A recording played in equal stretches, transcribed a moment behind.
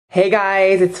Hey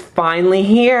guys, it's finally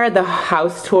here, the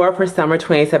house tour for summer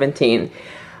 2017.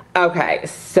 Okay,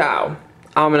 so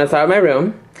I'm gonna start with my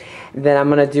room, then I'm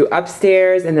gonna do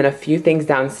upstairs and then a few things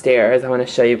downstairs I wanna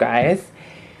show you guys.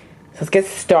 So let's get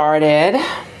started.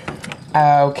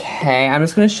 Okay, I'm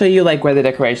just gonna show you like where the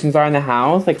decorations are in the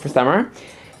house, like for summer.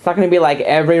 It's not gonna be like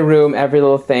every room, every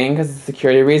little thing, because of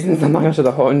security reasons. I'm not gonna show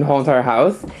the whole entire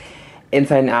house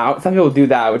inside and out. Some people do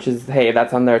that, which is, hey,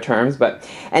 that's on their terms. But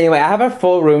anyway, I have a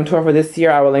full room tour for this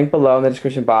year. I will link below in the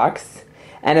description box,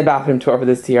 and a bathroom tour for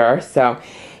this year. So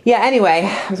yeah, anyway,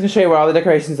 I'm just gonna show you where all the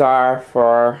decorations are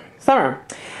for summer.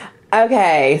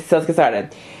 Okay, so let's get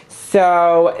started.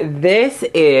 So this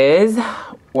is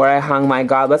where I hung my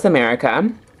God Bless America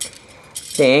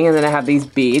thing, and then I have these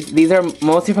beads. These are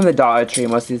mostly from the Dollar Tree,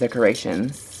 most of these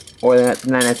decorations, or the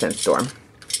 99-cent store.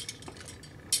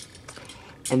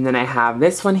 And then I have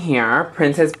this one here,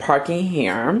 Princess Parking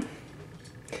here. And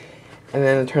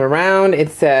then I turn around, it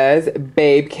says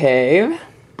Babe Cave.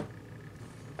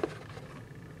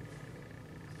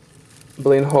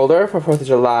 Balloon holder for 4th of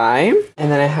July. And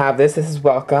then I have this is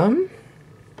Welcome.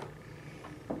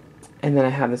 And then I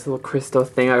have this little crystal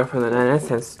thing I got from the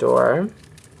 99-cent store.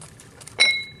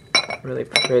 Really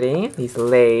pretty. These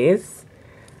lays.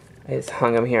 I just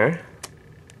hung them here,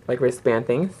 like wristband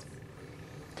things.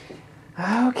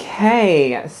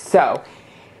 Okay, so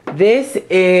this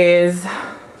is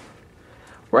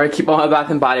where I keep all my Bath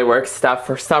and Body Works stuff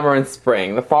for summer and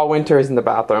spring. The fall, winter is in the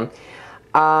bathroom.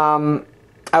 I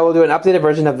will do an updated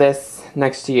version of this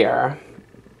next year.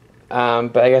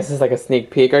 But I guess it's like a sneak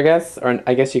peek, I guess. Or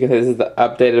I guess you could say this is the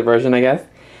updated version, I guess.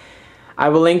 I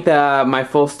will link my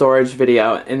full storage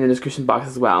video in the description box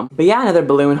as well. But yeah, another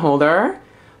balloon holder.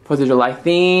 4th of July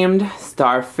themed.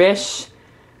 Starfish.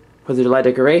 4th of July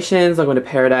decorations, Welcome to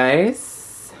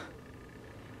Paradise.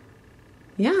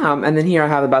 Yeah, and then here I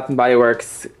have the Bath and Body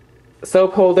Works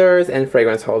soap holders and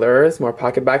fragrance holders. More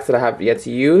pocket bags that I have yet to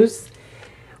use.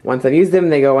 Once I've used them,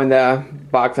 they go in the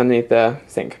box underneath the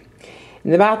sink.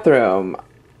 In the bathroom,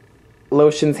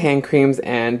 lotions, hand creams,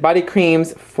 and body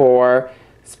creams for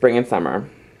spring and summer,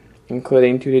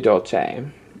 including Tutti Dolce.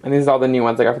 And these are all the new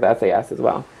ones I got for the SAS as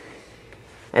well.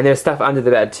 And there's stuff under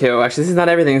the bed too. Actually, this is not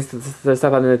everything. There's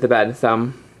stuff underneath the bed.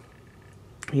 So,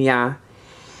 yeah.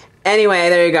 Anyway,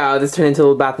 there you go. This turned into a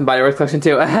little Bath and Body Works collection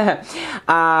too.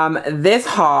 This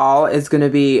haul is going to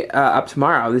be up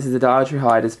tomorrow. This is the Dollar Tree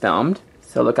haul I just filmed.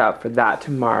 So look out for that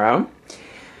tomorrow.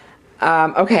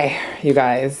 Okay, you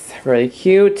guys. Really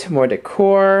cute. More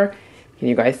decor. Can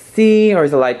you guys see? Or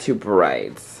is the light too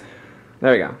bright?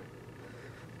 There we go.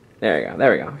 There we go.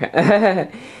 There we go.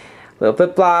 Okay. Little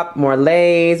flip-flop, more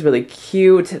lays, really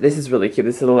cute. This is really cute.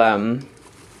 This little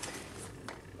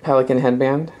pelican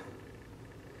headband.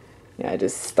 Yeah, I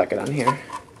just stuck it on here.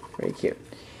 Very cute.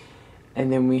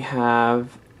 And then we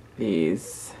have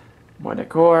these more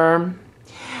decor.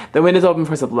 The window's open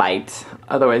for some light.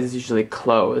 Otherwise, it's usually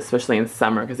closed, especially in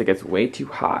summer because it gets way too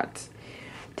hot.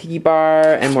 Tiki bar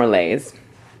and more lays.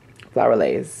 Flower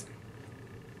lays.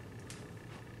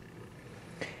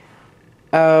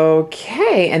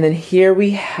 Okay, and then here we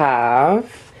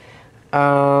have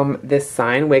this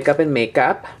sign, Wake Up and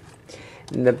Makeup.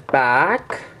 In the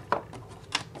back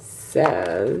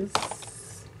says,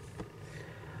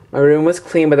 my room was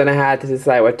clean, but then I had to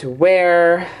decide what to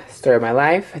wear. Story of my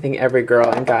life. I think every girl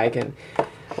and guy can,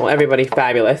 well, everybody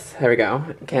fabulous, there we go,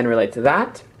 can relate to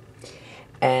that.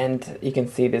 And you can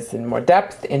see this in more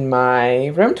depth in my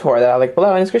room tour that I'll link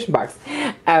below in the description box.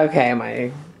 Okay,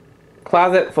 my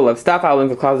closet full of stuff. I'll link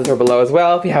the closet tour below as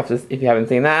well if you haven't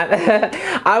seen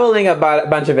that. I will link a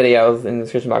bunch of videos in the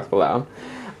description box below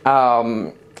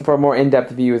for more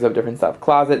in-depth views of different stuff.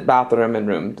 Closet, bathroom, and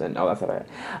rooms, and all that stuff.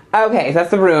 Okay, so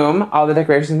that's the room. All the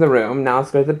decorations in the room. Now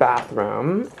let's go to the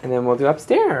bathroom, and then we'll do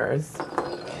upstairs.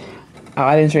 Oh,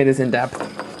 I didn't show you this in depth.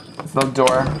 This little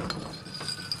door.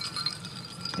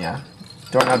 Yeah,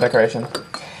 doorknob decoration.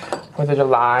 4th of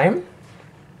July.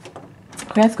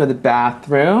 Okay, let's go to the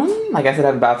bathroom. Like I said, I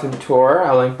have a bathroom tour.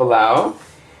 I'll link below.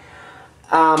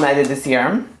 I did this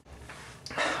year.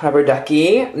 Rubber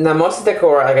ducky. Now, most of the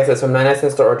decor, like I said, is from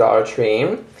 99-cent store or Dollar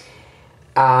Tree.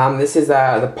 This is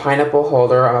the pineapple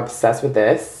holder. I'm obsessed with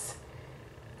this.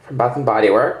 From Bath and Body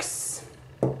Works.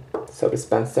 Soap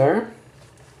dispenser.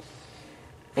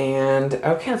 And,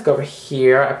 okay, let's go over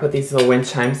here. I put these little wind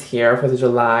chimes here. 4th of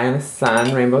July and the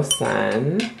sun, rainbow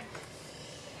sun.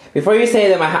 Before you say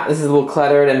that this is a little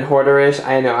cluttered and hoarderish,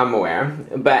 I know, I'm aware.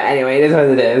 But anyway, it is what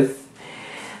it is.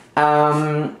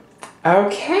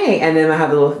 Okay, and then I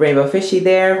have the little rainbow fishy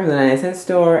there from the 99-cent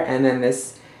store, and then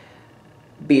this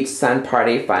beach sun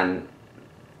party fun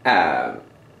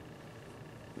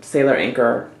Sailor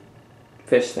Anchor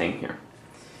fish thing here.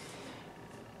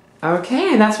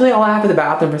 Okay, and that's really all I have for the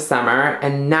bathroom for summer.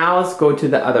 And now let's go to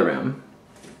the other room.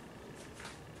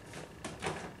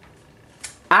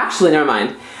 Actually, never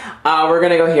mind. We're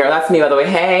gonna go here. That's me, by the way.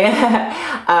 Hey,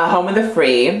 Home of the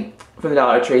Free from the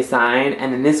Dollar Tree sign.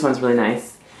 And then this one's really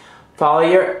nice. Follow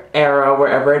your arrow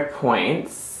wherever it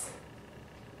points.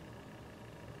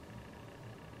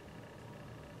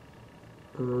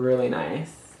 Really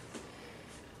nice.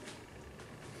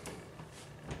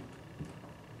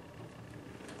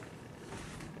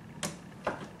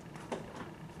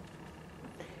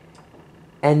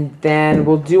 And then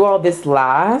we'll do all this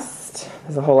last.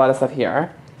 There's a whole lot of stuff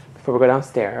here before we go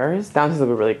downstairs. Downstairs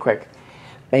will be really quick.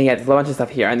 But yeah, there's a bunch of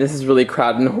stuff here. And this is really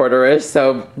crowded and hoarderish,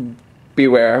 so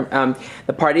beware.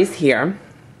 The party's here.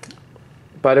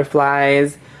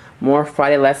 Butterflies. More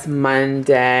Friday, less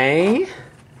Monday.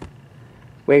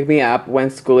 Wake me up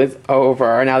when school is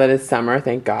over. Now that it's summer,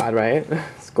 thank God, right?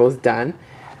 School's done.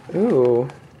 Ooh,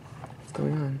 what's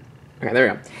going on? Okay, there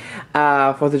we go.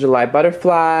 4th of July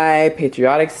butterfly,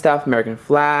 patriotic stuff, American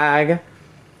flag.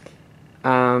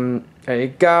 There you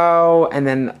go. And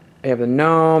then you have the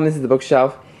gnome. This is the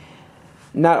bookshelf.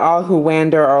 Not all who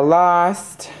wander are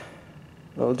lost.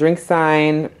 Little drink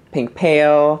sign, pink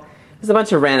pail. Just a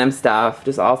bunch of random stuff,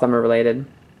 just all summer related.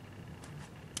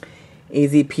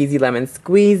 Easy peasy lemon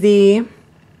squeezy.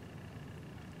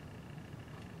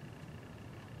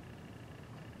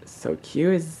 So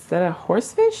cute. Is that a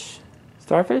horsefish?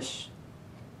 Starfish?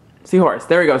 Seahorse.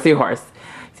 There we go, seahorse.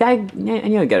 See, I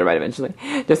knew I'd get it right eventually.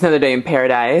 Just Another Day in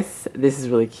Paradise. This is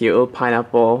really cute. Little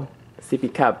pineapple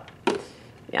sippy cup.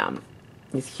 Yeah.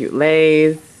 These cute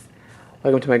lays.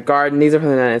 Welcome to my garden. These are from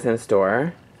the 99-cent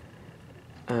store.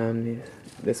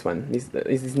 This one.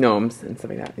 These gnomes and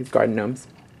stuff like that. These garden gnomes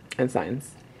and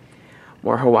signs.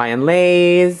 More Hawaiian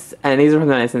lays. And these are from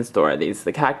the 99-cent store. These,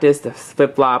 the cactus, the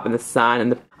flip-flop, and the sun,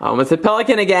 and the... I almost said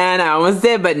pelican again. I almost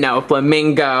did, but no.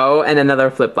 Flamingo, and another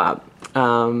flip-flop.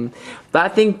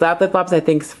 That flip-flops, I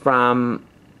think, is from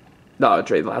Dollar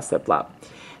Tree, the last flip-flop.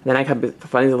 And then I have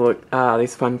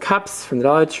these fun cups from the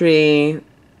Dollar Tree.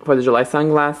 4th of July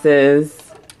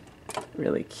sunglasses.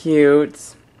 Really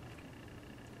cute.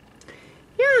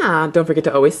 Yeah, don't forget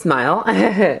to always smile.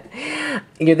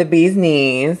 You're the bee's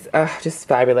knees. Just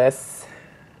fabulous.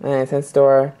 99-cent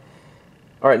store.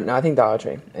 Or, no, I think Dollar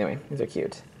Tree. Anyway, these are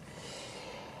cute.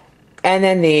 And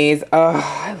then these. Oh,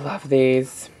 I love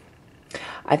these.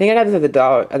 I think I got this at the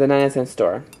 99-cent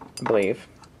store, I believe.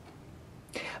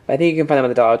 But I think you can find them at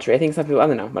the Dollar Tree. I think some people, I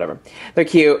don't know, whatever. They're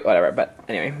cute, whatever. But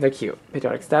anyway, they're cute.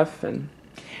 Patriotic stuff. And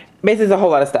basically, there's a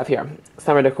whole lot of stuff here.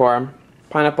 Summer decor.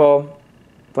 Pineapple.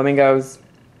 Flamingos.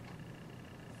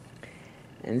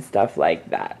 And stuff like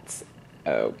that.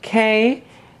 Okay.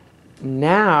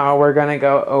 Now we're going to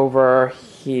go over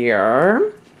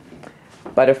here.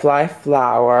 Butterfly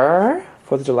flower.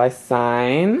 4th of July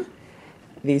sign.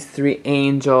 These 3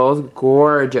 angels.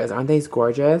 Gorgeous. Aren't these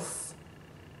gorgeous?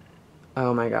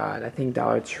 Oh my God. I think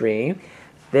Dollar Tree.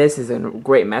 This is a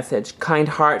great message. Kind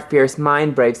heart, fierce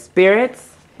mind, brave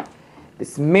spirits.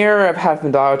 This mirror I've had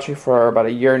from Dollar Tree for about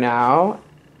a year now.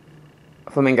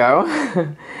 Flamingo.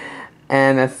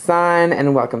 And a sun and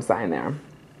a welcome sign there.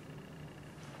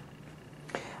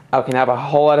 Okay, now I have a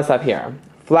whole lot of stuff here.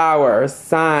 Flowers,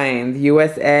 signs,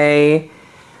 USA,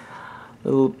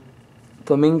 little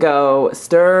flamingo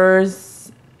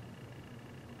stirs,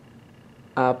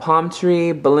 palm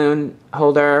tree, balloon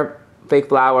holder, fake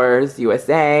flowers,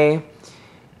 USA.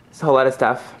 It's a whole lot of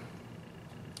stuff.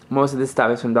 Most of this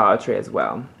stuff is from Dollar Tree as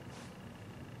well.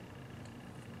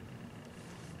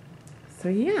 So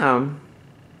yeah.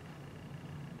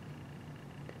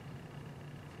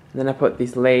 And then I put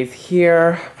these lays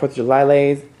here, 4th of July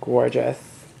lays, gorgeous.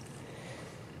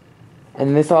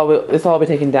 And this all will be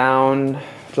taken down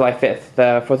July 5th.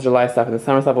 The 4th of July stuff and the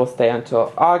summer stuff will stay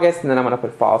until August, and then I'm going to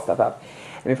put fall stuff up.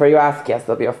 And before you ask, yes,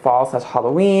 there'll be a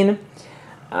fall/Halloween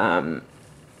home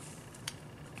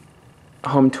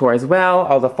tour as well.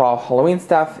 All the fall Halloween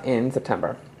stuff in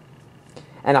September.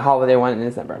 And a holiday one in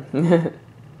December.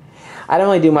 I don't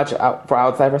really do much for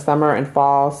outside for summer and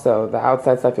fall, so the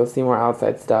outside stuff, you'll see more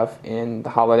outside stuff in the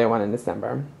holiday one in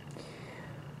December.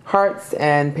 Hearts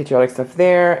and patriotic stuff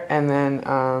there, and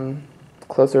then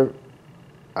closer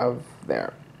of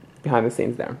there, behind the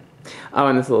scenes there. Oh,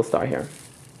 and this little star here.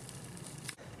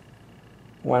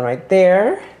 One right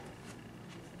there.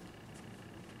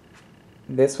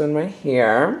 This one right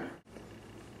here.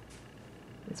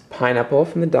 It's pineapple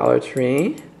from the Dollar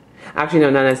Tree. Actually,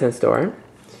 no, 99-cent store.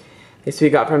 This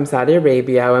we got from Saudi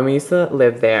Arabia when we used to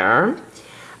live there.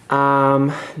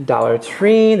 Dollar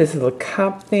Tree, this little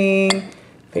cup thing.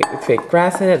 fake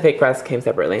grass in it. Fake grass came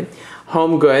separately.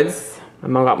 Home Goods. My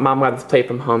mom got this plate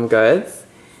from Home Goods.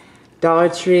 Dollar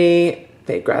Tree.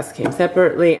 Fake grass came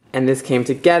separately. And this came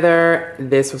together.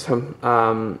 This was from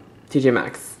TJ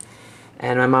Maxx.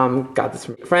 And my mom got this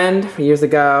from a friend years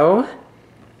ago.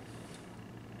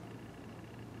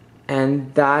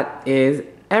 And that is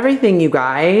everything, you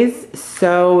guys.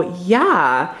 So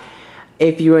yeah,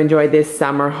 if you enjoyed this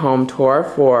summer home tour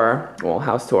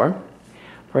house tour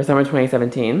for summer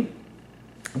 2017,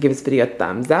 give this video a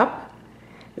thumbs up.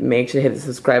 Make sure to hit the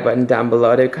subscribe button down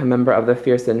below to become a member of the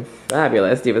fierce and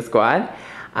fabulous Diva Squad.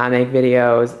 I make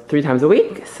videos 3 times a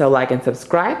week, so like and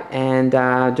subscribe and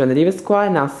join the Diva Squad,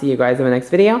 and I'll see you guys in the next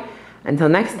video. Until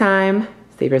next time,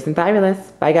 stay fierce and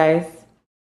fabulous. Bye guys.